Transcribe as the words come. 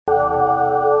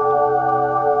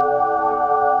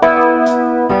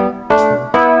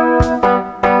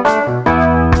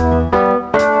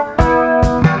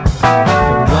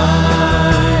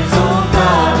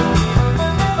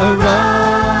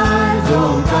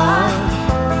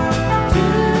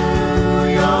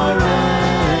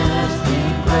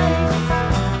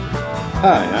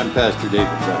I'm Pastor David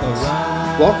Wentz.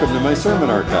 Welcome to my sermon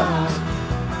archives.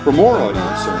 For more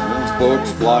audio sermons,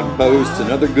 books, blog posts, and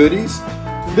other goodies,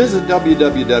 visit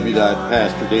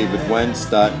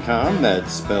www.pastordavidwentz.com,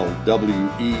 that's spelled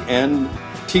W-E-N-T-Z,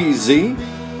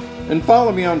 and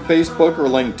follow me on Facebook or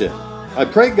LinkedIn. I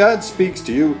pray God speaks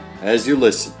to you as you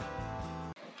listen.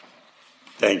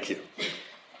 Thank you.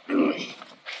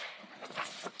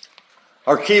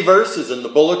 Our key verse is in the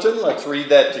bulletin. Let's read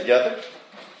that together.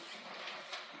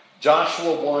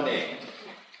 Joshua 1:8.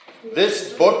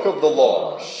 This book of the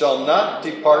law shall not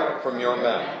depart from your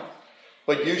mouth,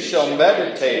 but you shall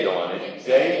meditate on it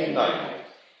day and night,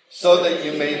 so that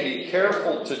you may be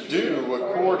careful to do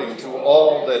according to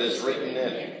all that is written in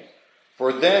it.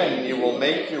 For then you will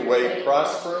make your way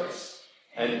prosperous,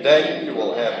 and then you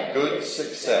will have good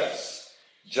success.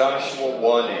 Joshua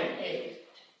 1:8.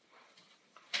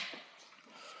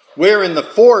 We're in the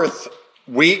fourth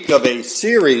week of a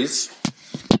series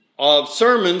of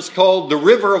sermons called The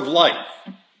River of Life.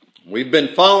 We've been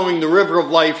following the River of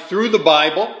Life through the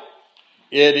Bible.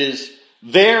 It is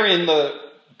there in the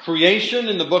creation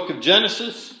in the book of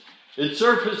Genesis. It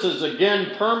surfaces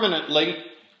again permanently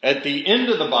at the end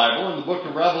of the Bible in the book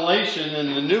of Revelation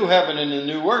in the new heaven and the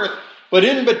new earth. But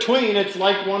in between, it's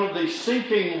like one of these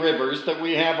sinking rivers that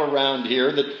we have around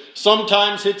here that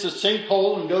sometimes hits a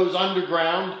sinkhole and goes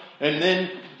underground, and then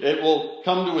it will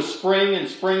come to a spring and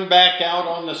spring back out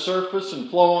on the surface and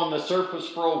flow on the surface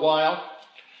for a while.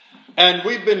 And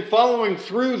we've been following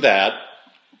through that.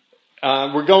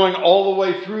 We're going all the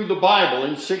way through the Bible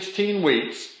in 16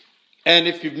 weeks. And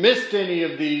if you've missed any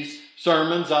of these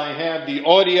sermons, I have the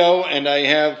audio and I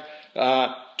have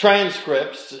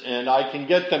transcripts, and I can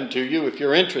get them to you if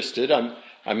you're interested. I'm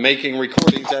making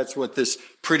recordings. That's what this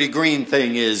pretty green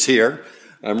thing is here.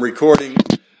 I'm recording.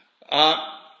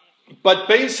 But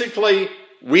basically,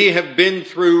 we have been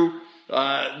through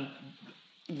the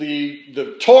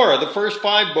Torah, the first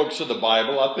 5 books of the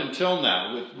Bible, up until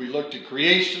now. We looked at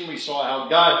creation. We saw how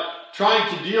God tried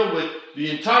to deal with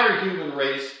the entire human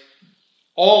race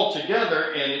all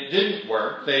together, and it didn't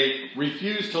work. They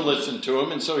refused to listen to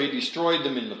him, and so he destroyed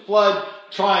them in the flood.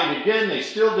 Tried again. They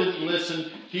still didn't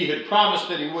listen. He had promised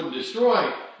that he wouldn't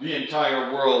destroy the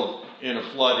entire world in a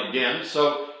flood again.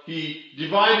 So he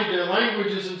divided their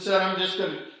languages and said, I'm just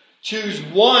going to choose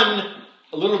one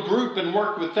little group and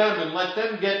work with them and let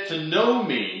them get to know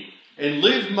me and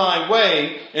live my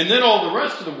way. And then all the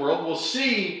rest of the world will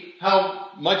see how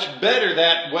much better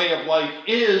that way of life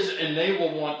is, and they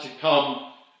will want to come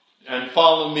and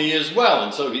follow me as well.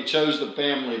 And so he chose the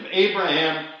family of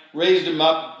Abraham, raised them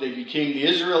up. They became the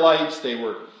Israelites. They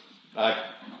went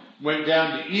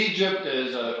down to Egypt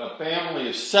as a family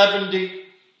of 70.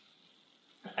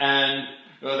 And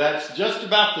that's just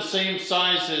about the same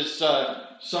size as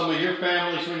some of your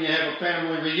families when you have a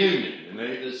family reunion. And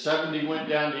the 70 went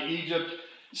down to Egypt,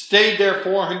 stayed there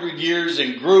 400 years,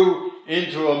 and grew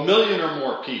into 1 million or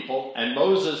more people. And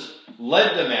Moses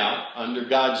led them out under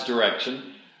God's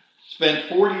direction. Spent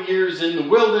 40 years in the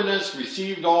wilderness,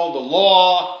 received all the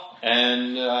law,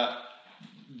 and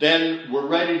then we're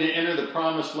ready to enter the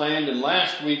promised land. And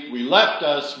last week we left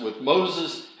us with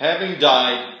Moses having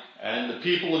died and the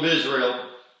people of Israel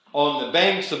on the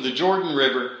banks of the Jordan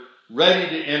River, ready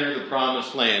to enter the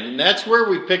promised land. And that's where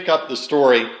we pick up the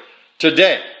story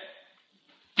today.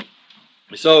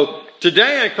 So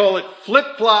today I call it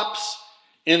flip-flops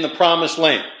in the promised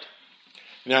land.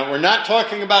 Now, we're not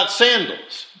talking about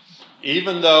sandals,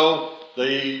 even though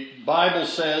the Bible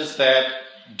says that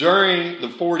during the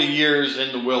 40 years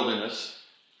in the wilderness,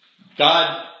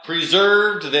 God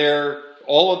preserved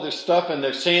all of their stuff, and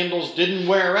their sandals didn't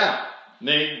wear out.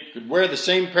 They could wear the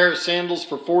same pair of sandals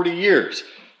for 40 years.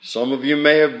 Some of you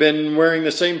may have been wearing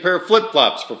the same pair of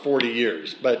flip-flops for 40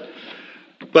 years. But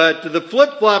the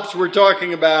flip-flops we're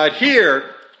talking about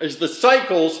here is the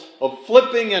cycles of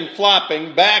flipping and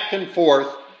flopping back and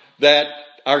forth that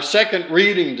our second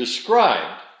reading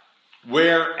described,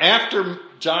 where after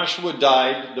Joshua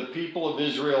died, the people of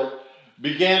Israel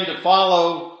began to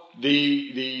follow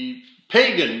the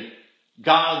pagan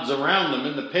gods around them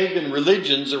and the pagan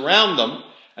religions around them.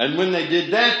 And when they did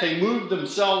that, they moved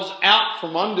themselves out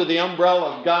from under the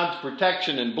umbrella of God's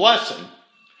protection and blessing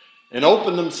and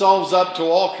opened themselves up to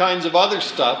all kinds of other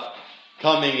stuff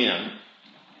coming in.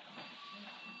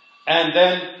 And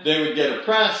then they would get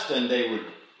oppressed, and they would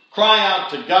cry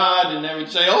out to God, and they would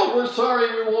say, oh, we're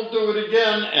sorry, we won't do it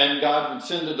again. And God would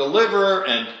send a deliverer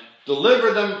and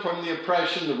deliver them from the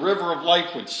oppression. The river of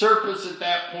life would surface at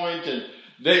that point, and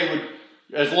they would,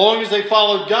 as long as they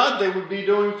followed God, they would be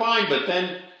doing fine. But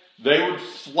then they would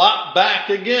flop back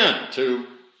again to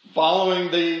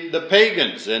following the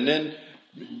pagans. And then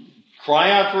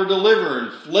cry out for a deliverer,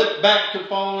 and flip back to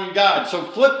following God. So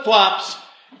flip-flops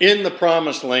in the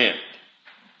promised land.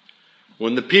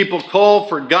 When the people call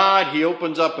for God, he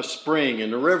opens up a spring,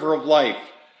 and the river of life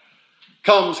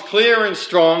comes clear and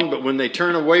strong, but when they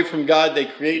turn away from God, they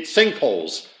create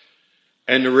sinkholes,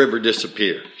 and the river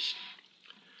disappears.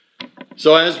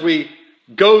 So as we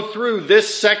go through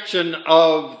this section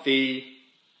of the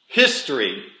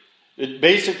history,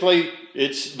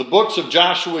 it's the books of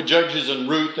Joshua, Judges, and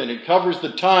Ruth, and it covers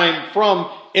the time from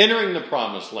entering the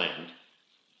promised land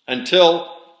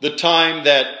until the time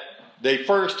that they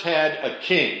first had a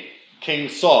king, King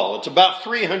Saul. It's about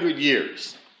 300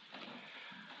 years.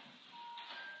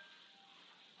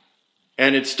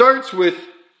 And it starts with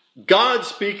God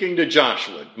speaking to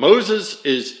Joshua. Moses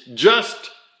is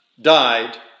just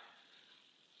died.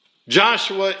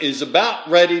 Joshua is about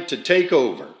ready to take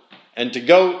over and to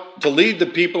go to lead the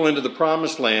people into the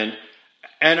promised land.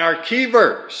 And our key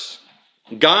verse,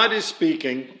 God is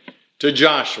speaking to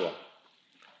Joshua.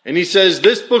 And he says,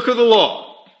 this book of the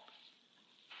law,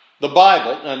 the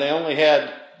Bible, and they only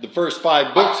had the first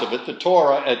 5 books of it, the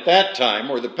Torah at that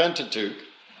time, or the Pentateuch,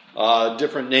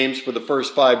 different names for the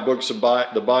first 5 books of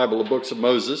the Bible, the books of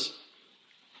Moses.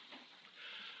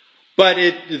 But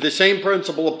the same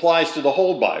principle applies to the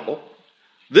whole Bible.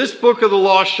 This book of the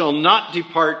law shall not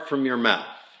depart from your mouth,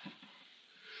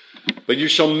 but you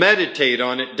shall meditate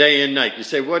on it day and night. You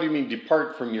say, what do you mean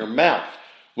depart from your mouth?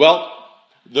 Well,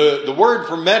 the word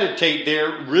for meditate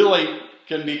there really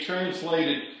can be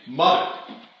translated mutter.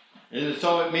 And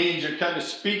so it means you're kind of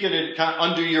speaking it kind of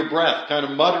under your breath, kind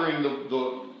of muttering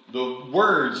the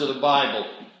words of the Bible,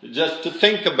 just to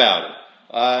think about it.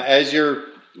 As you're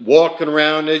walking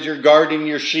around, as you're guarding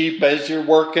your sheep, as you're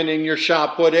working in your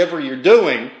shop, whatever you're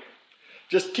doing,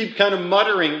 just keep kind of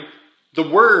muttering the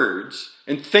words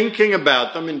and thinking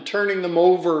about them and turning them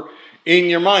over in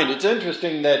your mind. It's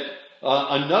interesting that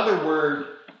another word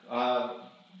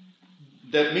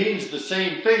that means the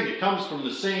same thing, that comes from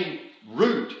the same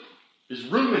root, is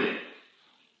ruminate.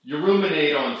 You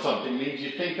ruminate on something. It means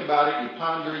you think about it, you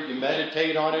ponder it, you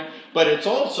meditate on it. But it's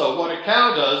also what a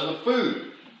cow does with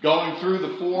food. Going through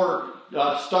the 4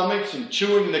 stomachs and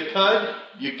chewing the cud,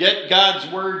 you get God's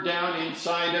word down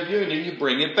inside of you, and then you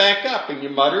bring it back up, and you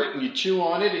mutter it, and you chew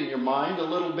on it in your mind a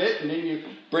little bit, and then you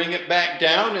bring it back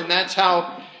down, and that's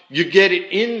how you get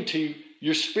it into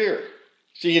your spirit.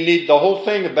 So you need the whole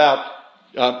thing about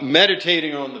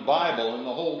meditating on the Bible, and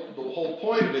the whole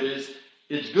point of it is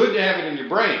it's good to have it in your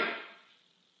brain,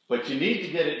 but you need to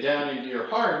get it down into your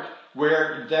heart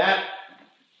where that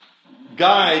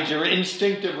guides your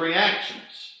instinctive reactions.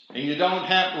 And you don't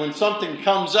have, when something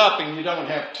comes up and you don't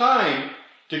have time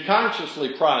to consciously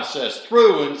process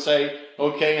through and say,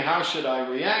 okay, how should I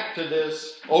react to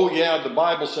this? Oh yeah, the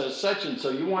Bible says such and so.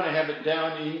 You want to have it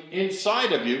down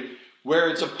inside of you where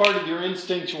it's a part of your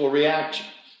instinctual reaction.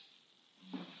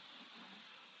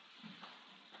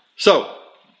 So,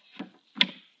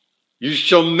 you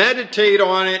shall meditate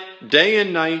on it day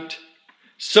and night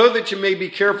so that you may be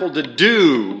careful to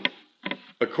do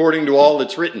according to all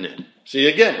that's written in. See,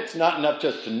 again, it's not enough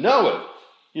just to know it.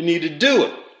 You need to do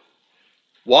it.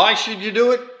 Why should you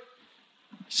do it?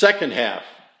 Second half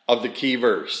of the key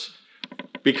verse.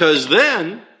 Because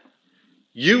then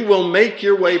you will make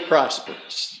your way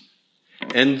prosperous.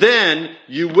 And then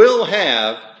you will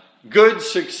have good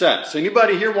success.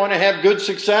 Anybody here want to have good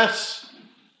success?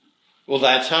 Well,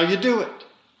 that's how you do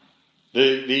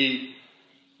it.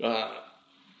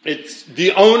 It's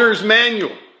the owner's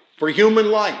manual for human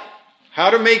life.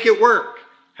 How to make it work.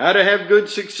 How to have good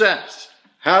success.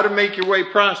 How to make your way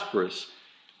prosperous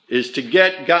is to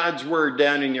get God's word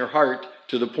down in your heart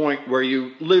to the point where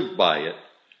you live by it,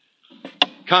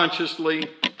 consciously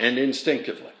and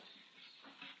instinctively.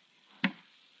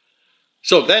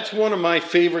 So that's one of my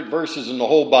favorite verses in the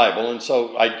whole Bible, and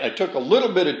so I took a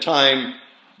little bit of time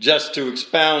just to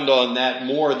expound on that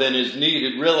more than is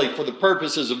needed, really, for the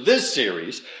purposes of this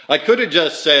series. I could have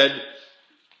just said,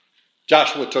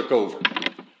 Joshua took over.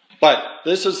 But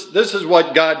this is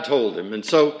what God told him. And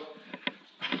so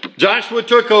Joshua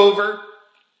took over,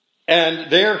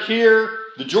 and they're here.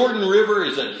 The Jordan River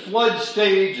is at flood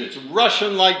stage. It's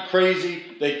rushing like crazy.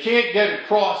 They can't get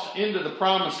across into the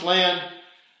promised land.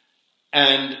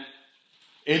 And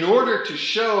in order to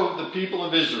show the people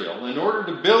of Israel, in order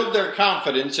to build their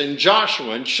confidence in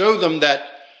Joshua and show them that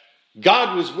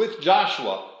God was with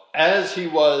Joshua as he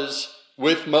was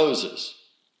with Moses,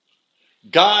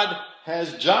 God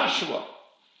has Joshua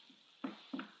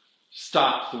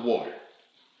stop the water.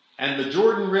 And the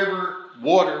Jordan River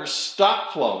waters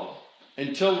stop flowing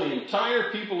until the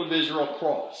entire people of Israel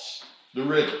cross the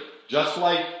river. Just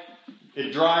like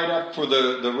it dried up for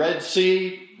the Red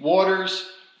Sea waters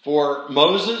for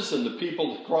Moses and the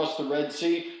people to cross the Red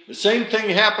Sea, the same thing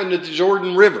happened at the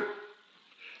Jordan River.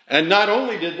 And not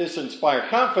only did this inspire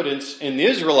confidence in the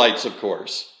Israelites, of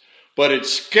course, but it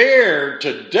scared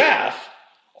to death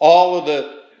all of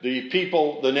the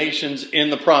people, the nations in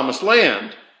the Promised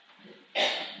Land.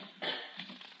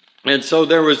 And so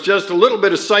there was just a little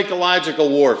bit of psychological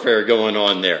warfare going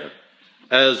on there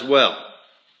as well.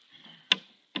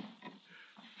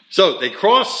 So they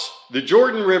cross the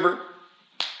Jordan River.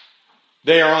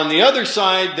 They are on the other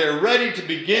side. They're ready to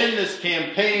begin this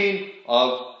campaign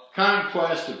of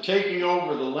conquest, of taking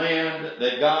over the land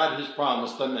that God has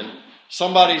promised them. And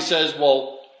somebody says,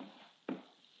 well,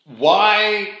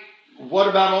 why? What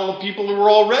about all the people who were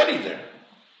already there?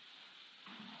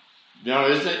 You know,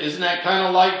 isn't that kind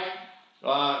of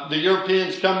like the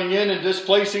Europeans coming in and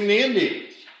displacing the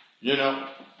Indians? You know,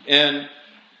 and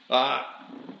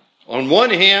on one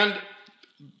hand,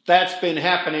 that's been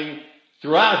happening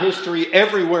throughout history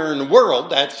everywhere in the world.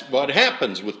 That's what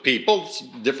happens with people.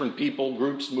 Different people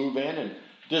groups move in and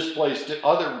displace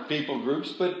other people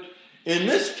groups. But in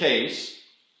this case,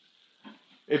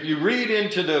 if you read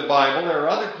into the Bible, there are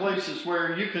other places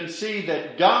where you can see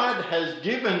that God has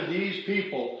given these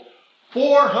people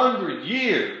 400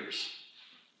 years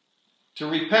to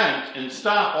repent and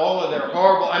stop all of their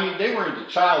horrible... I mean, they were into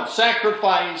child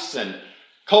sacrifice and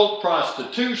cult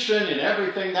prostitution and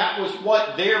everything. That was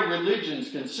what their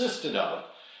religions consisted of.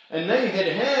 And they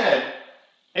had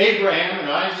Abraham and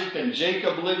Isaac and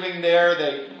Jacob living there.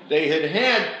 They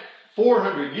had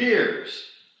 400 years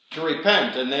to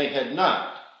repent, and they had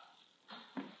not.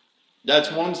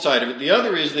 That's one side of it. The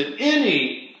other is that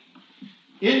any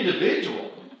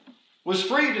individual was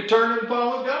free to turn and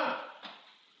follow God.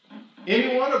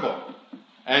 Any one of them.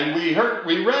 And we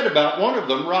read about one of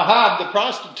them, Rahab the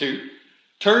prostitute,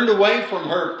 turned away from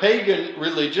her pagan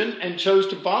religion and chose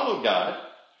to follow God.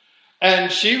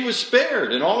 And she was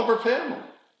spared, and all of her family.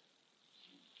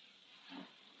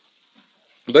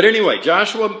 But anyway,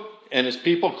 Joshua and his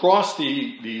people cross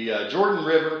the Jordan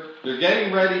River. They're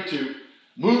getting ready to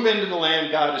move into the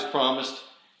land God has promised.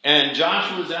 And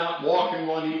Joshua's out walking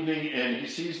one evening, and he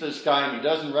sees this guy, and he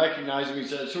doesn't recognize him. He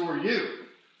says, "Who are you?"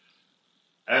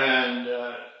 And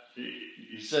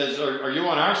he says, are you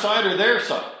on our side or their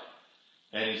side?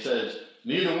 And he says,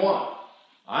 "Neither one.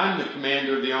 I'm the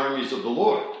commander of the armies of the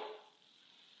Lord."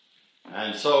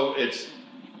 And so it's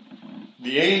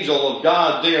the angel of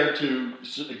God there to,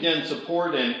 again,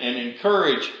 support and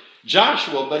encourage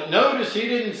Joshua. But notice he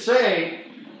didn't say,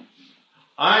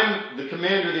 "I'm the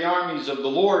commander of the armies of the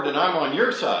Lord and I'm on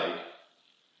your side."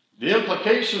 The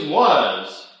implication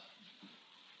was,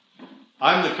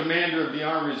 "I'm the commander of the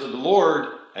armies of the Lord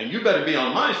and you better be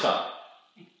on my side."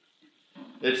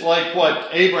 It's like what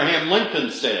Abraham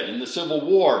Lincoln said in the Civil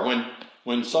War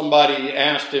when somebody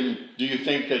asked him, "Do you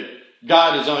think that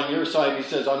God is on your side?" He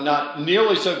says, "I'm not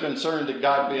nearly so concerned that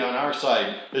God be on our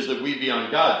side as that we be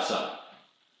on God's side."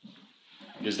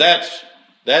 Because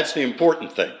that's the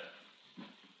important thing.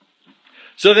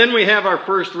 So then we have our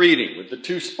first reading with the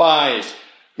two spies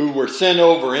who were sent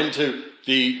over into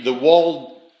the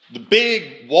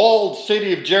big walled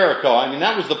city of Jericho. I mean,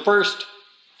 that was the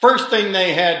first thing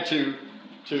they had to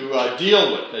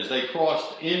deal with as they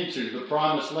crossed into the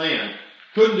Promised Land.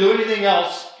 Couldn't do anything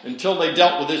else until they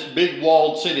dealt with this big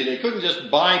walled city. They couldn't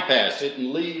just bypass it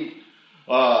and leave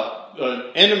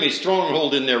an enemy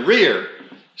stronghold in their rear.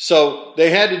 So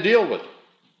they had to deal with it.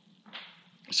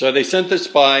 So they sent the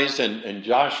spies, and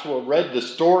Joshua read the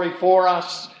story for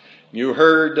us. You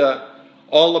heard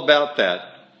all about that.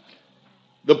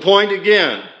 The point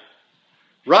again,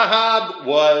 Rahab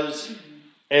was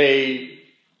a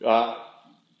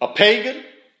pagan.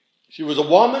 She was a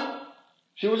woman.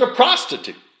 She was a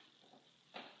prostitute.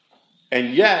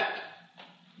 And yet,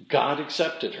 God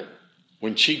accepted her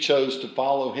when she chose to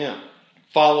follow him,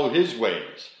 follow his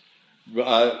ways,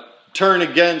 turn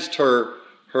against her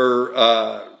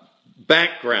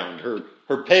background,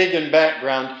 her pagan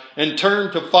background, and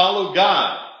turn to follow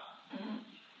God.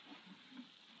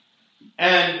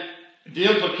 And the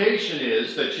implication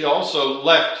is that she also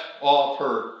left off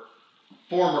her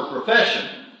former profession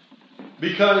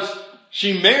because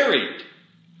she married,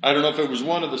 I don't know if it was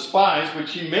one of the spies, but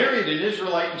she married an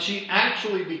Israelite, and she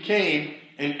actually became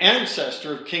an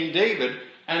ancestor of King David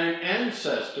and an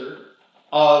ancestor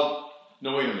of,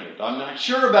 no, wait a minute, I'm not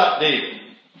sure about David,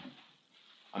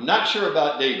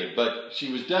 but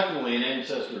she was definitely an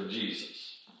ancestor of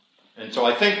Jesus. And so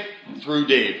I think through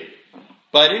David.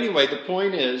 But anyway, the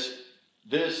point is,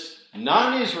 this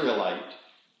non-Israelite,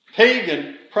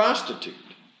 pagan prostitute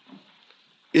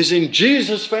is in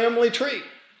Jesus' family tree.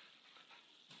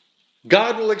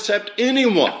 God will accept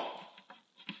anyone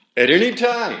at any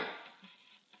time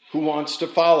who wants to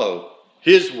follow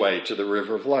his way to the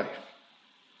river of life.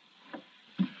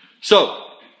 So,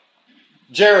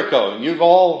 Jericho, and you've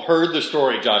all heard the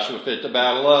story, Joshua fit the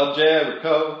battle of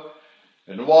Jericho,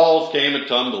 and the walls came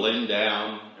a-tumbling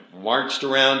down, marched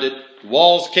around it, the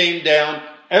walls came down,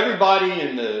 everybody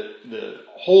in the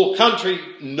whole country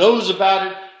knows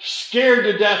about it, scared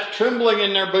to death, trembling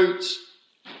in their boots.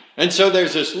 And so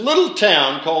there's this little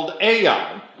town called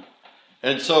Ai,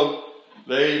 and so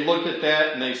they look at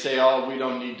that and they say, oh, we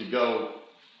don't need to go,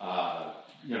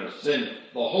 send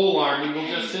the whole army, we'll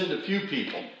just send a few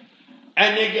people.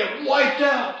 And they get wiped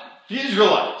out. The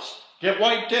Israelites get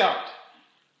wiped out.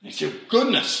 They say,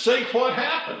 goodness sake, what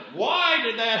happened? Why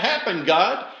did that happen,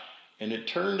 God? And it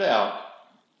turned out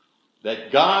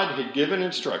that God had given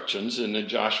instructions, and that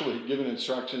Joshua had given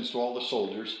instructions to all the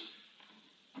soldiers.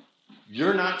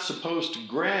 You're not supposed to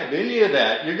grab any of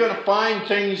that. You're going to find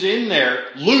things in there,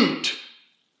 loot.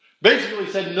 Basically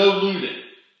said no looting.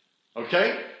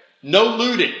 Okay? No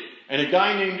looting. And a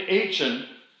guy named Achan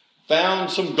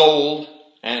found some gold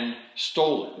and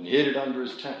stole it and hid it under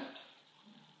his tent.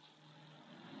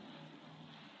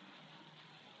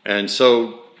 And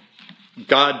so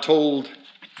God told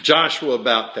Joshua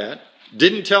about that.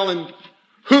 Didn't tell him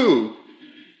who,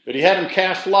 but he had him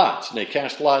cast lots. And they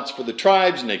cast lots for the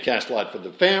tribes, and they cast lots for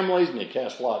the families, and they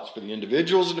cast lots for the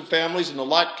individuals in the families, and the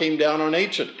lot came down on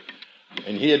Achan.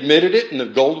 And he admitted it, and the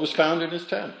gold was found in his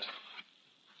tent.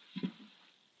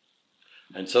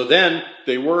 And so then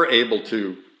they were able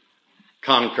to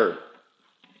conquer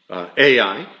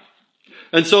Ai.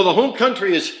 And so the whole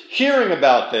country is hearing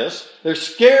about this. They're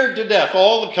scared to death,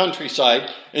 all the countryside.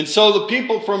 And so the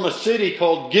people from a city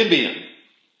called Gibeon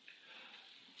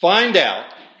find out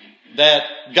that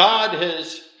God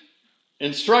has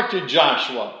instructed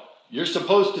Joshua, you're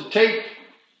supposed to take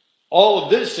all of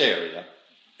this area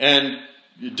and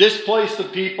displace the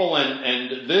people,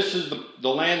 and this is the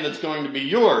land that's going to be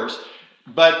yours.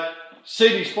 But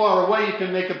cities far away, you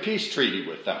can make a peace treaty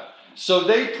with them. So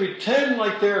they pretend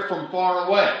like they're from far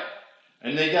away.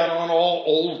 And they got on all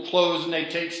old clothes, and they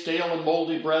take stale and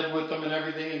moldy bread with them and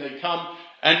everything, and they come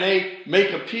and they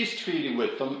make a peace treaty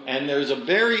with them. And there's a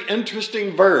very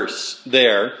interesting verse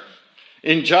there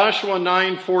in Joshua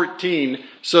 9:14.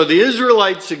 So the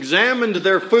Israelites examined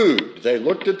their food. They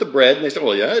looked at the bread and they said,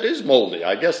 well, yeah, it is moldy.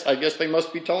 I guess they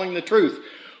must be telling the truth.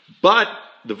 But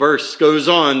the verse goes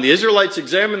on, the Israelites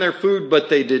examined their food, but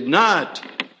they did not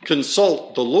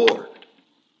consult the Lord.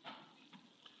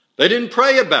 They didn't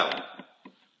pray about it.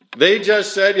 They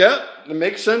just said, yeah, it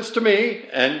makes sense to me,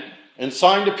 and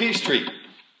signed a peace treaty.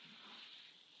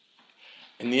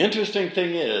 And the interesting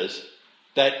thing is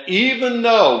that even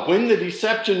though, when the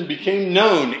deception became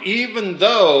known, even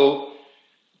though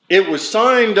it was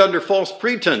signed under false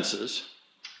pretenses,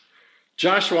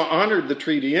 Joshua honored the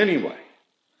treaty anyway.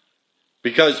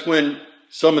 Because when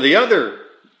some of the other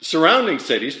surrounding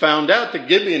cities found out that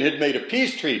Gibeon had made a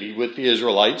peace treaty with the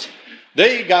Israelites,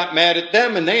 they got mad at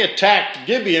them and they attacked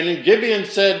Gibeon. And Gibeon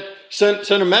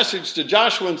sent a message to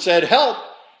Joshua and said, help.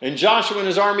 And Joshua and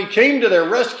his army came to their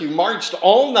rescue, marched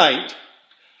all night.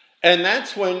 And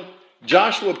that's when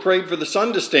Joshua prayed for the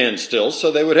sun to stand still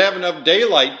so they would have enough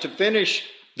daylight to finish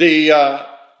the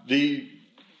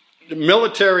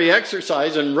military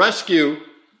exercise and rescue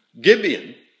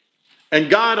Gibeon. And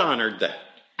God honored that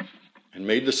and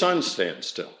made the sun stand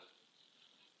still.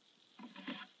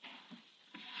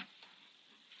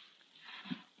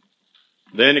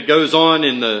 Then it goes on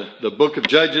in the book of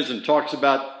Judges and talks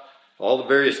about all the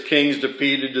various kings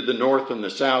defeated to the north and the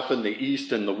south and the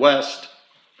east and the west.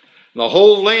 And the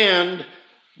whole land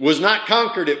was not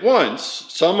conquered at once.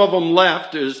 Some of them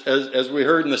left, as we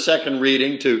heard in the second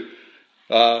reading,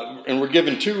 and we're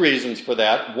given two reasons for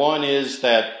that. One is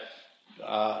that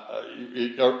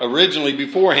originally,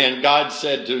 beforehand, God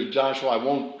said to Joshua, I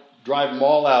won't drive them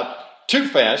all out too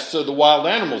fast so the wild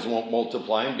animals won't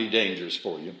multiply and be dangerous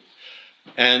for you.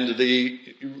 And the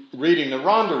reading that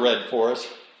Rhonda read for us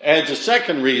adds a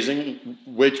second reason,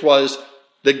 which was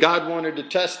that God wanted to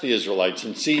test the Israelites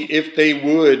and see if they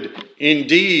would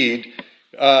indeed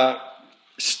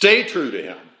stay true to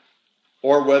him,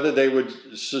 or whether they would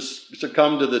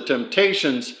succumb to the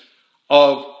temptations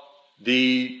of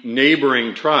the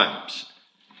neighboring tribes.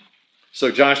 So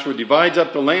Joshua divides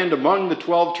up the land among the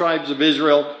 12 tribes of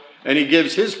Israel, and he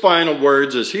gives his final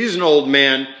words as he's an old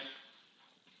man.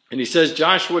 And he says,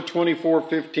 Joshua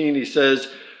 24:15, he says,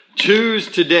 choose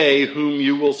today whom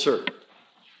you will serve.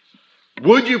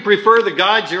 Would you prefer the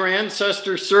gods your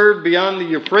ancestors served beyond the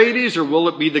Euphrates, or will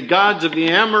it be the gods of the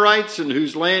Amorites in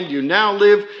whose land you now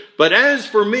live? But as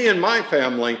for me and my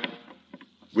family,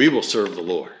 we will serve the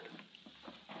Lord.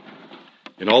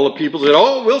 And all the people said,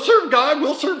 oh, we'll serve God,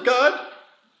 we'll serve God.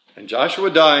 And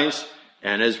Joshua dies.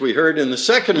 And as we heard in the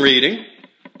second reading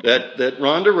that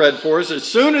Rhonda read for us, as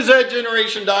soon as that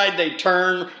generation died, they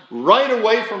turned right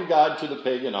away from God to the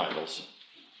pagan idols.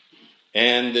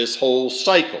 And this whole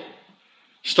cycle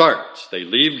starts. They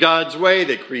leave God's way,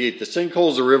 they create the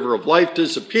sinkholes, the river of life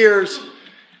disappears,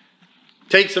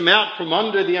 takes them out from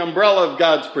under the umbrella of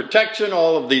God's protection.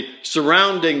 All of the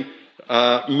surrounding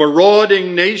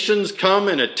marauding nations come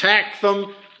and attack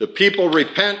them. The people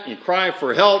repent and cry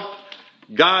for help.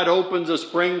 God opens a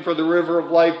spring for the river of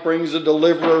life, brings a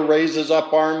deliverer, raises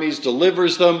up armies,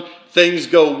 delivers them. Things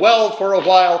go well for a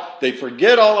while. They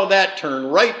forget all of that, turn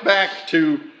right back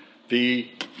to the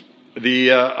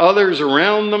others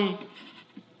around them.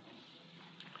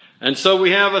 And so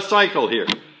we have a cycle here.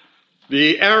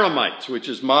 The Aramites, which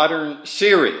is modern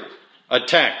Syria,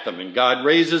 attack them, and God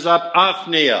raises up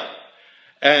Othniel,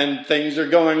 and things are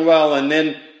going well, and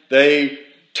then they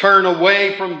turn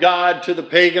away from God to the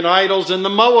pagan idols, and the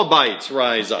Moabites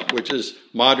rise up, which is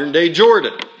modern day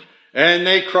Jordan. And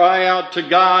they cry out to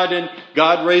God, and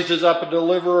God raises up a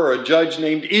deliverer, a judge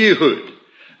named Ehud.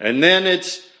 And then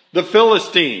it's the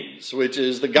Philistines, which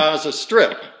is the Gaza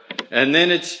Strip. And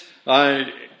then it's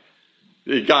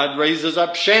God raises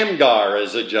up Shamgar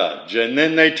as a judge. And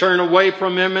then they turn away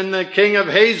from him, and the king of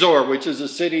Hazor, which is a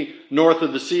city north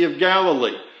of the Sea of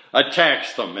Galilee,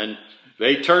 attacks them. And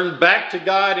they turn back to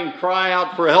God and cry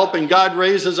out for help, and God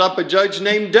raises up a judge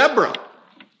named Deborah,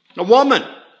 a woman.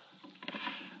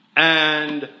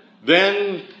 And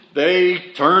then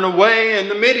they turn away, and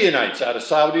the Midianites out of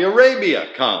Saudi Arabia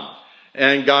come.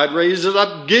 And God raises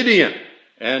up Gideon.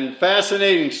 And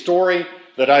fascinating story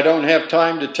that I don't have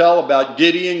time to tell about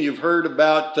Gideon. You've heard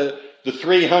about the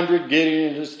 300.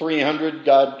 Gideon is 300.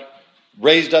 God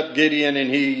raised up Gideon, and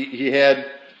he had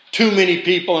too many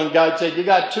people. And God said, you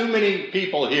got too many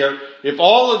people here. If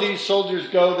all of these soldiers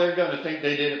go, they're going to think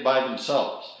they did it by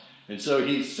themselves. And so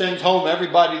he sends home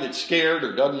everybody that's scared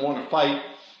or doesn't want to fight.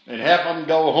 And half of them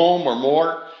go home or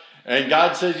more. And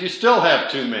God says, you still have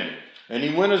too many. And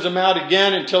he winnows them out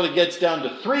again until he gets down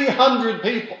to 300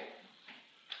 people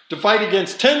to fight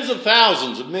against tens of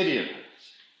thousands of Midianites.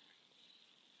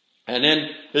 And then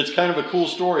it's kind of a cool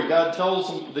story. God tells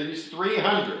them these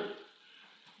 300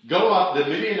 go up. The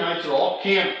Midianites are all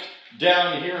camped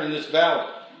down here in this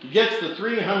valley. He gets the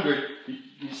 300.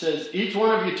 He says, each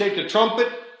one of you take a trumpet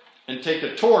and take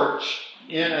a torch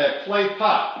in a clay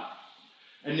pot.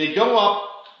 And they go up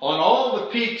on all the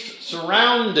peaks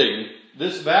surrounding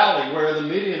this valley where the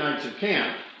Midianites are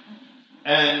camped.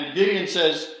 And Gideon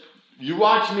says, you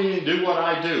watch me and do what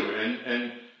I do.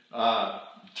 And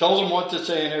tells them what to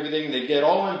say and everything. They get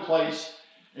all in place.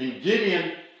 And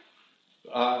Gideon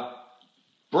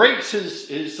breaks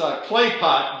his clay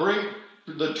pot, bring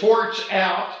the torch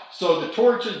out. So the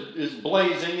torch is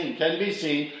blazing and can be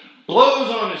seen. Blows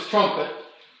on his trumpet.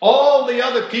 All the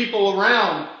other people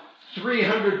around,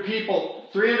 300 people,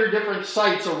 300 different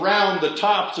sites around the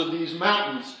tops of these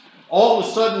mountains. All of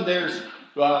a sudden there's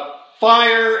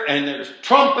fire and there's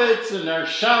trumpets and they're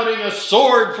shouting a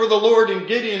sword for the Lord. And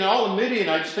Gideon and all the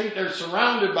Midianites think they're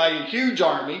surrounded by a huge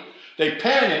army. They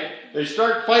panic. They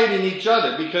start fighting each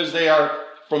other because they are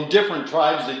from different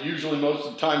tribes that usually most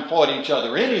of the time fought each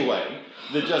other anyway,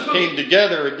 that just came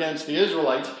together against the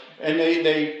Israelites. And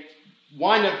they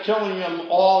wind up killing them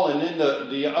all, and then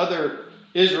the other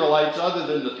Israelites, other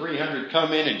than the 300,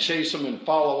 come in and chase them and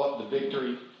follow up the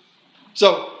victory.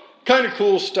 So, kind of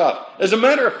cool stuff. As a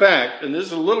matter of fact, and this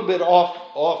is a little bit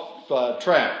off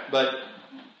track, but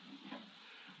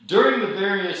during the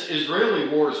various Israeli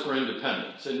wars for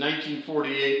independence, in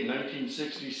 1948 and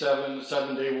 1967, the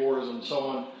 7-Day Wars and so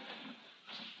on,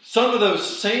 some of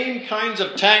those same kinds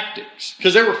of tactics,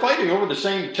 because they were fighting over the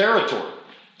same territory,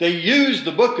 they used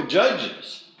the book of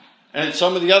Judges and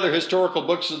some of the other historical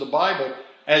books of the Bible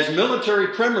as military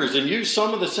primers and used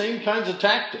some of the same kinds of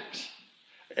tactics.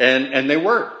 And they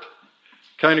worked.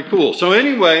 Kind of cool. So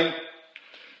anyway,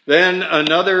 then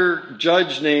another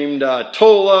judge named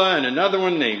Tola and another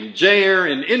one named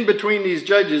Jair. And in between these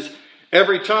judges,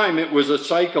 every time it was a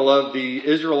cycle of the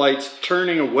Israelites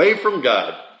turning away from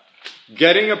God,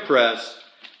 getting oppressed,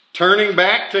 turning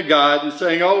back to God and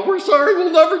saying, oh, we're sorry,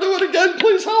 we'll never do it again,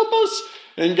 please help us.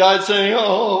 And God saying,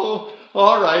 oh,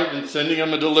 all right, and sending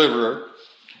them a deliverer.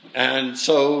 And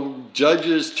so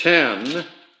Judges 10,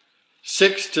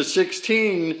 6 to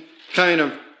 16 kind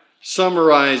of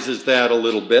summarizes that a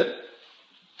little bit.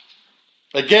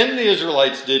 Again, the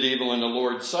Israelites did evil in the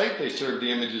Lord's sight. They served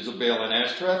the images of Baal and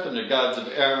Ashtoreth and the gods of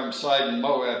Aram, Sidon,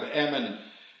 Moab, Ammon,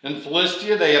 and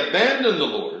Philistia. They abandoned the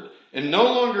Lord and no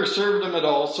longer served him at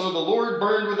all. So the Lord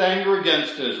burned with anger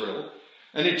against Israel,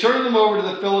 and he turned them over to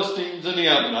the Philistines and the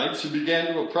Ammonites, who began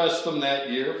to oppress them that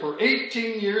year. For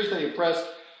 18 years they oppressed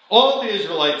all the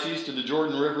Israelites east of the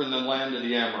Jordan River in the land of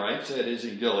the Amorites, that is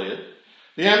in Gilead.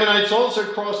 The Ammonites also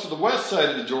crossed to the west side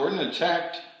of the Jordan and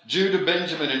attacked Judah,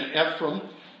 Benjamin, and Ephraim.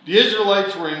 The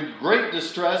Israelites were in great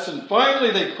distress, and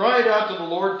finally they cried out to the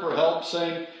Lord for help,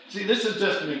 saying, see, this is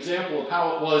just an example of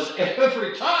how it was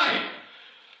every time,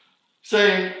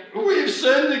 saying, we've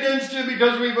sinned against you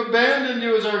because we've abandoned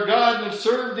you as our God and have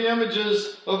served the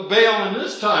images of Baal. And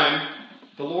this time,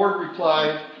 the Lord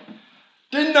replied,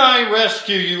 didn't I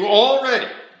rescue you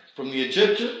already from the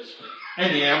Egyptians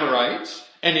and the Amorites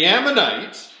and the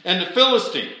Ammonites and the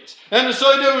Philistines and the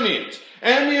Sidonians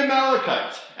and the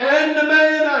Amalekites and the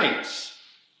Maonites?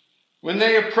 When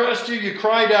they oppressed you, you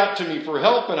cried out to me for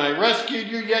help, and I rescued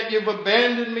you, yet you've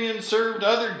abandoned me and served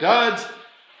other gods.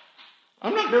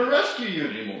 I'm not going to rescue you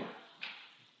anymore.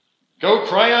 Go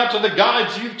cry out to the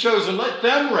gods you've chosen. Let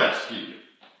them rescue you.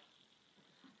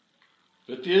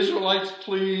 But the Israelites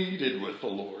pleaded with the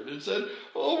Lord and said,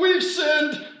 oh, we've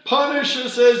sinned. Punish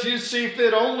us as you see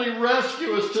fit. Only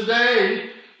rescue us today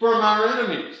from our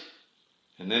enemies.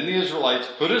 And then the Israelites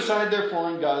put aside their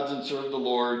foreign gods and served the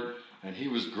Lord, and he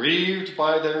was grieved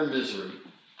by their misery,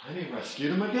 and he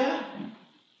rescued them again.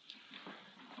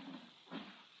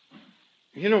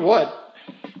 You know what?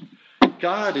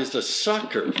 God is a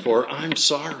sucker for I'm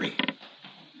sorry.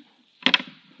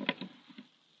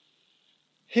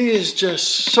 He is just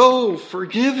so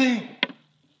forgiving.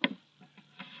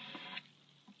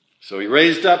 So he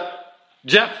raised up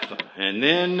Jephthah, and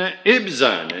then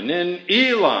Ibzan, and then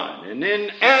Elon, and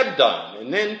then Abdon,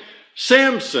 and then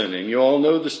Samson. And you all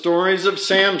know the stories of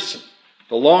Samson.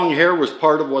 The long hair was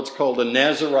part of what's called a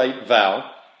Nazirite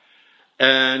vow.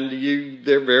 And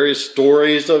there are various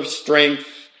stories of strength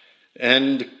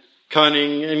and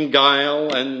cunning and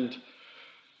guile and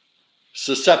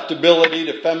susceptibility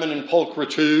to feminine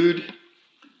pulchritude.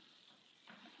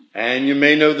 And you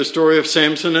may know the story of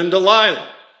Samson and Delilah,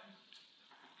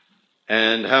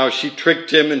 and how she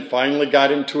tricked him and finally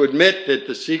got him to admit that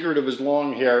the secret of his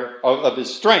long hair, of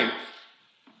his strength,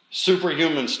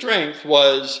 superhuman strength,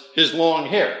 was his long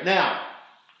hair. Now,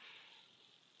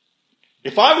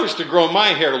 if I was to grow my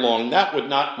hair long, that would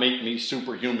not make me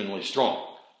superhumanly strong.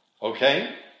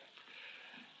 Okay?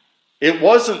 It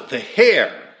wasn't the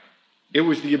hair. It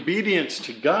was the obedience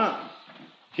to God.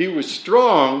 He was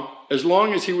strong as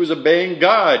long as he was obeying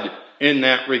God in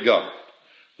that regard.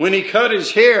 When he cut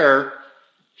his hair,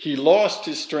 he lost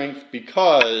his strength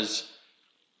because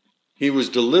he was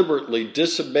deliberately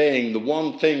disobeying the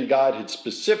one thing God had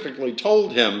specifically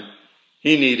told him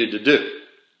he needed to do.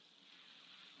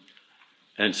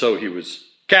 And so he was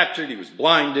captured, he was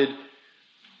blinded,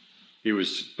 he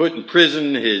was put in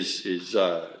prison. His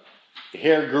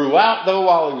hair grew out, though,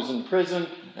 while he was in prison,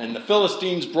 and the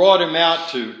Philistines brought him out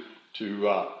to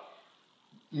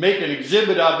make an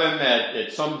exhibit of him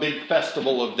at some big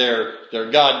festival of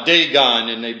their god Dagon,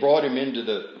 and they brought him into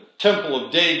the temple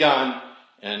of Dagon,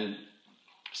 and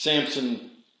Samson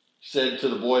said to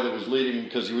the boy that was leading him,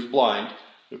 because he was blind,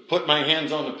 put my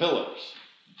hands on the pillars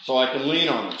so I can lean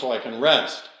on them, so I can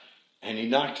rest. And he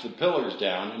knocked the pillars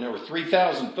down, and there were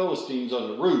 3,000 Philistines on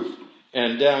the roof,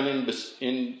 and down in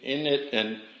it,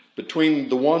 and between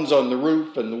the ones on the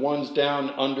roof and the ones down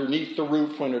underneath the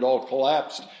roof when it all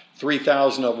collapsed,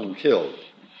 3,000 of them killed.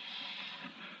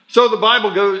 So the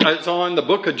Bible goes on, the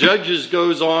book of Judges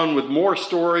goes on with more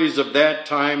stories of that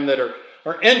time that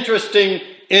are interesting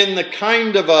in the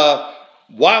kind of a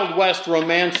Wild West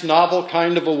romance novel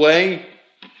kind of a way,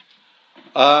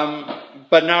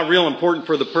 but not real important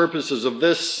for the purposes of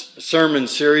this sermon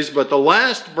series. But the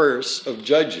last verse of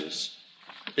Judges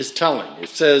is telling. It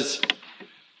says,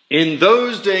 in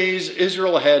those days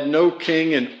Israel had no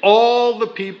king, and all the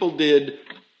people did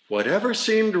whatever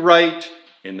seemed right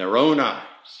in their own eyes.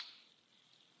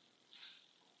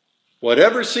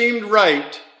 Whatever seemed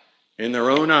right in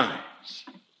their own eyes.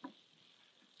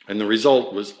 And the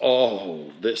result was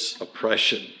all this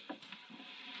oppression.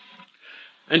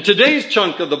 And today's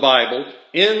chunk of the Bible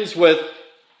ends with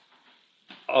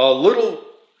a little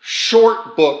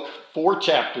short book, 4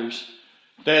 chapters,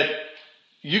 that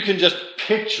you can just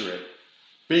picture it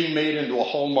being made into a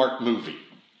Hallmark movie.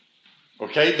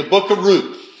 Okay, the book of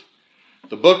Ruth.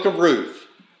 The book of Ruth.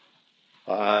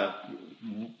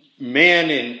 Man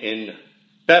in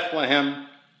Bethlehem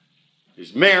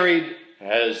is married,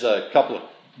 has a couple of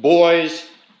boys,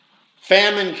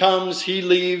 famine comes, he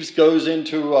leaves, goes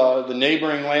into the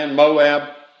neighboring land, Moab,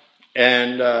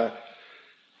 and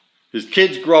his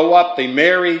kids grow up, they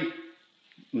marry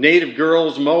native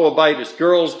girls, Moabitess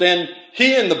girls. Then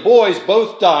he and the boys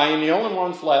both die, and the only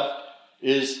ones left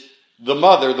is the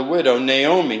mother, the widow,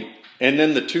 Naomi, and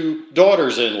then the two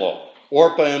daughters-in-law,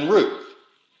 Orpah and Ruth.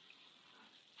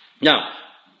 Now,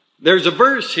 there's a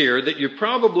verse here that you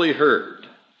probably heard.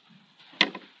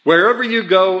 Wherever you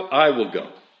go, I will go.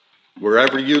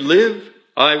 Wherever you live,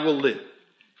 I will live.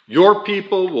 Your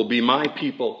people will be my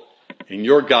people, and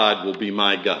your God will be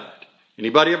my God.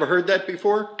 Anybody ever heard that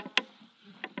before?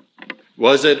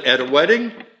 Was it at a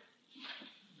wedding?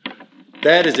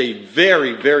 That is a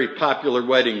very, very popular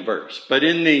wedding verse. But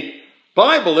in the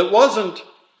Bible, it wasn't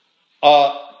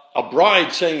a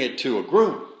bride saying it to a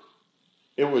groom.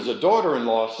 It was a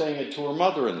daughter-in-law saying it to her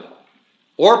mother-in-law.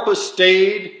 Orpah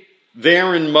stayed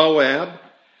there in Moab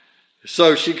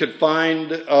so she could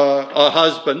find a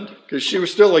husband because she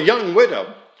was still a young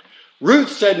widow.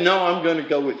 Ruth said, no, I'm going to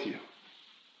go with you.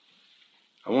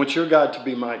 I want your God to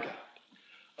be my God.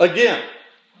 Again,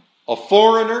 a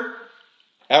foreigner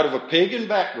out of a pagan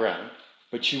background,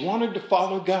 but she wanted to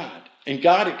follow God. And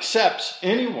God accepts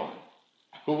anyone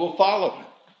who will follow him.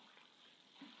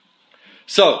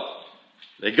 So,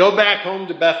 they go back home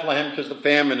to Bethlehem because the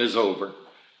famine is over.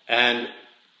 And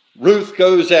Ruth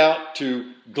goes out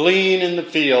to glean in the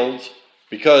fields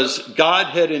because God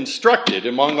had instructed,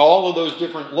 among all of those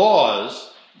different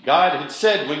laws, God had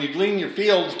said, when you glean your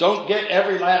fields, don't get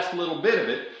every last little bit of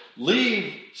it.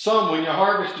 Leave some, when you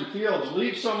harvest your fields,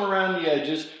 leave some around the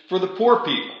edges for the poor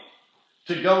people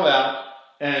to go out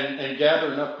and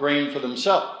gather enough grain for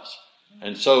themselves.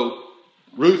 And so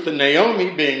Ruth and Naomi,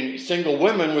 being single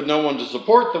women with no one to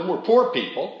support them, were poor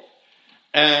people.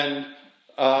 And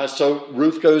so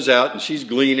Ruth goes out and she's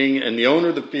gleaning, and the owner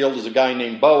of the field is a guy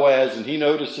named Boaz, and he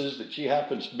notices that she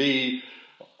happens to be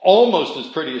almost as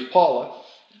pretty as Paula.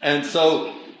 And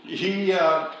so he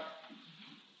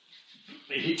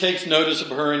takes notice of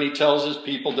her, and he tells his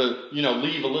people to,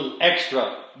 leave a little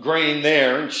extra grain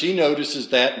there. And she notices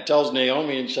that and tells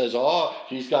Naomi and says, oh,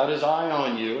 he's got his eye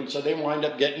on you. And so they wind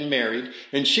up getting married,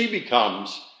 and she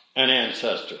becomes an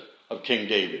ancestor of King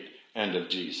David and of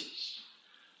Jesus.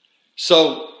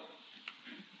 So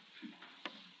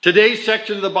today's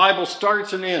section of the Bible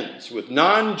starts and ends with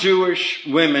non-Jewish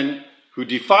women who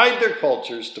defied their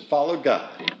cultures to follow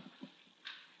God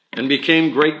and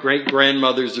became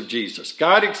great-great-grandmothers of Jesus.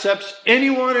 God accepts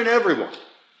anyone and everyone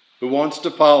who wants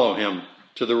to follow him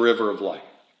to the river of life.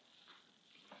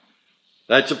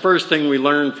 That's the first thing we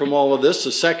learn from all of this.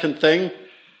 The second thing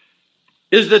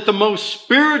is that the most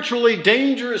spiritually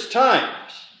dangerous times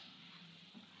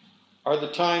are the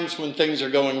times when things are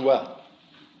going well.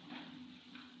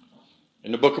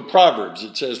 In the book of Proverbs,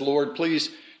 it says, Lord,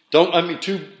 please don't let me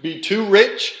be too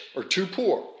rich or too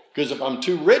poor. Because if I'm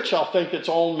too rich, I'll think it's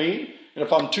all me. And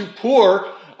if I'm too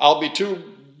poor, I'll be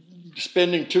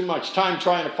spending too much time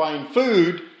trying to find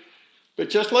food. But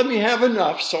just let me have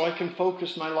enough so I can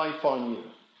focus my life on you.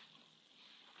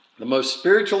 The most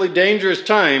spiritually dangerous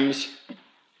times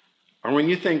are when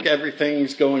you think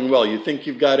everything's going well. You think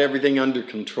you've got everything under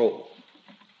control.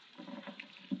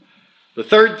 The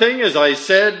third thing, as I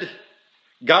said,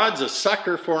 God's a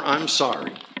sucker for I'm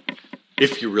sorry,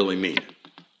 if you really mean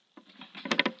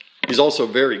it. He's also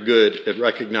very good at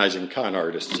recognizing con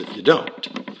artists if you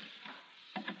don't.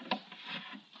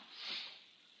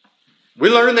 We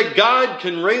learn that God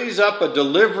can raise up a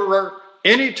deliverer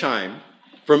anytime,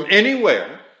 from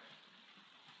anywhere.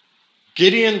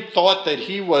 Gideon thought that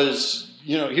he was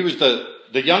the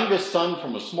youngest son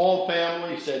from a small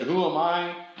family. He said, who am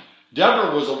I?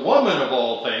 Deborah was a woman of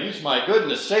all things. My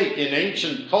goodness sake, in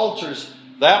ancient cultures,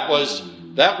 that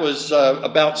was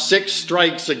about 6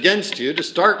 strikes against you to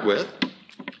start with.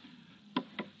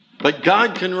 But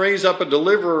God can raise up a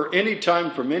deliverer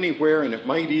anytime from anywhere, and it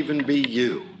might even be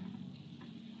you.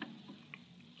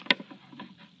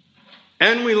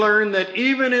 And we learn that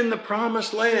even in the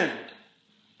promised land,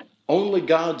 only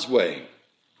God's way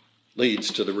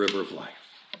leads to the river of life.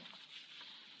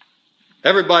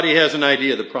 Everybody has an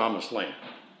idea of the promised land.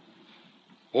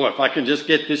 Boy, if I can just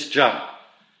get this job,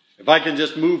 if I can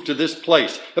just move to this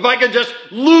place, if I can just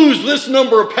lose this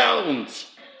number of pounds,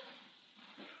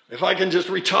 if I can just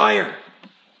retire,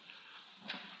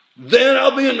 then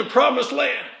I'll be in the promised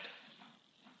land.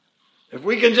 If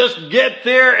we can just get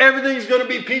there, everything's going to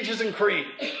be peaches and cream.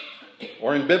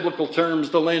 Or in biblical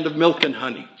terms, the land of milk and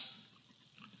honey.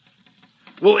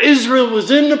 Well, Israel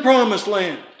was in the promised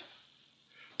land.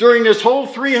 During this whole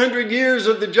 300 years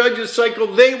of the Judges cycle,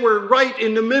 they were right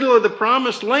in the middle of the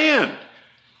promised land.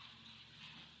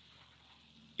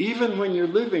 even when you're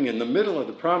living in the middle of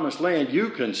the promised land, you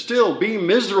can still be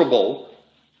miserable.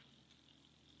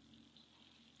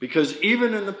 Because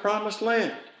even in the promised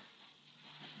land,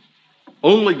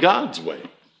 only God's way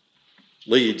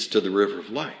leads to the river of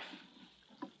life.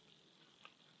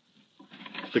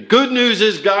 The good news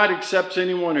is God accepts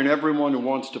anyone and everyone who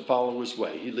wants to follow his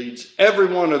way. He leads every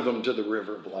one of them to the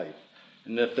river of life.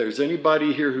 And if there's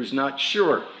anybody here who's not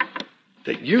sure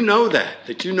that you know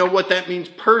what that means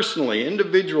personally,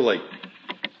 individually,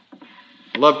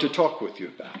 I'd love to talk with you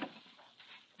about it.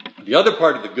 The other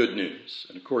part of the good news,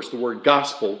 and of course the word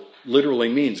gospel literally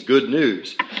means good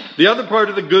news. The other part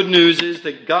of the good news is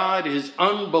that God is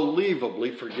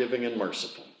unbelievably forgiving and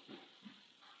merciful.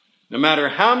 No matter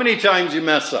how many times you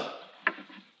mess up,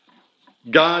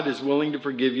 God is willing to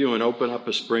forgive you and open up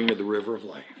a spring of the river of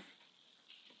life.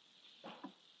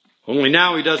 Only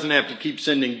now he doesn't have to keep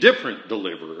sending different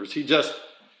deliverers. He just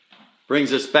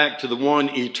brings us back to the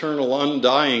one eternal,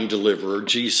 undying deliverer,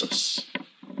 Jesus.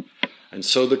 And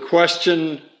so the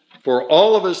question for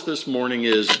all of us this morning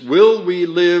is, will we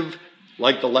live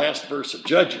like the last verse of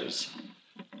Judges?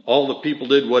 All the people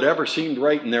did whatever seemed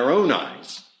right in their own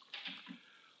eyes.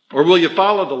 Or will you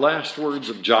follow the last words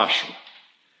of Joshua?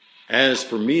 As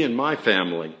for me and my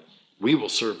family, we will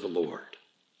serve the Lord.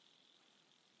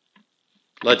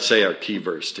 Let's say our key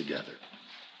verse together.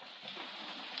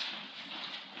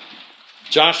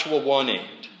 Joshua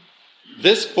 1:8.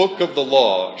 This book of the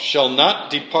law shall not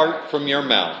depart from your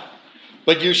mouth,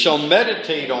 but you shall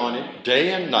meditate on it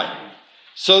day and night,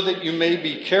 so that you may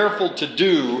be careful to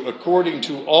do according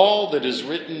to all that is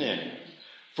written in it.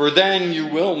 For then you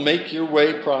will make your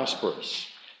way prosperous,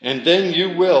 and then you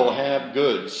will have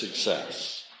good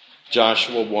success.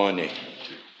 Joshua 1:8.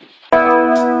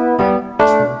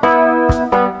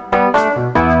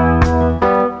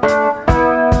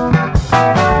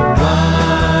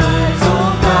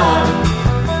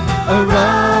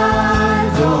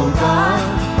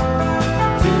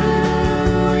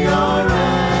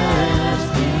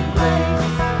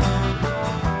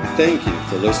 Thank you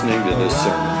for listening to this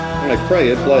sermon, and I pray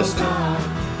it blessed you.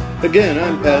 Again,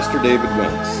 I'm Pastor David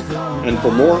Wentz, and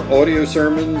for more audio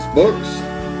sermons, books,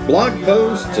 blog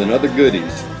posts, and other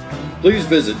goodies, please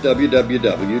visit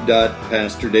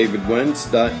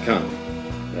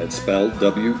www.pastordavidwentz.com. That's spelled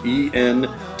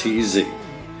W-E-N-T-Z.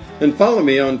 And follow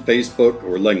me on Facebook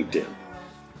or LinkedIn.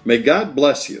 May God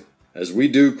bless you as we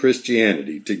do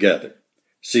Christianity together.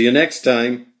 See you next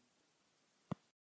time.